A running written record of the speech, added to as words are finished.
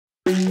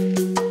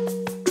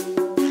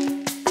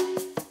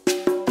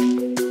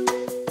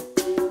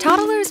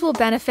Toddlers will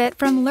benefit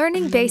from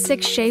learning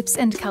basic shapes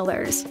and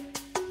colors: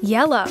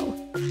 yellow,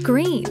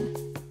 green,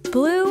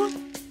 blue,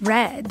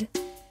 red,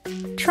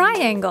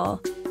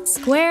 triangle,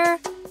 square,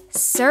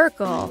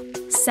 circle,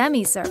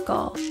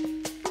 semicircle.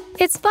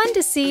 It's fun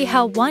to see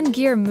how one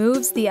gear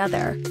moves the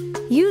other.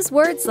 Use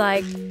words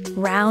like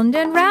round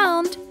and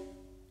round,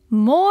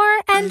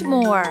 more and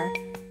more,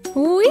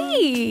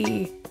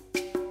 wee,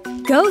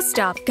 go,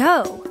 stop,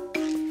 go,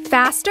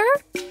 faster,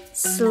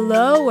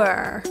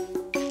 slower,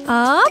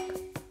 up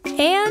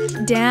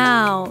and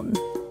down,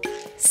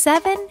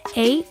 7,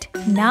 8,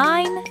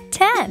 9,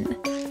 10.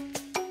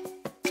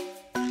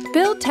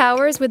 Build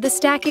towers with the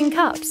stacking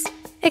cups.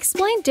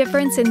 Explain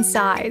difference in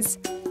size: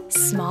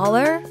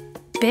 smaller,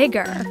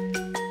 bigger.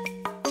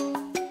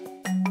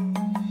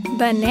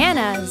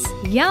 Bananas,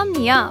 yum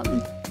yum.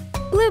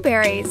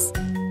 Blueberries,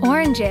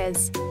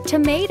 oranges,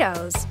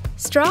 tomatoes,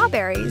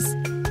 strawberries.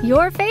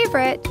 Your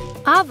favorite,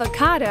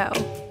 avocado.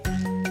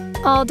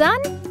 All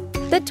done?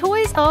 The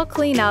toys all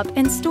clean up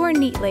and store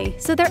neatly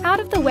so they're out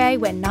of the way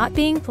when not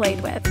being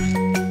played with.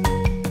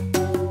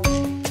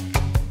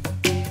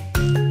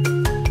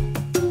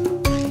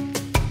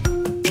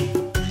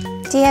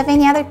 Do you have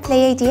any other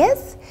play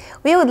ideas?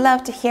 We would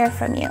love to hear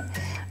from you.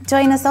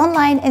 Join us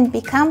online and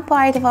become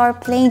part of our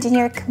Play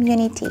Engineer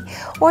community,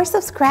 or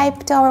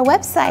subscribe to our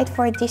website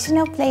for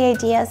additional play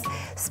ideas,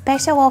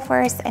 special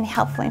offers, and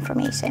helpful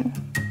information.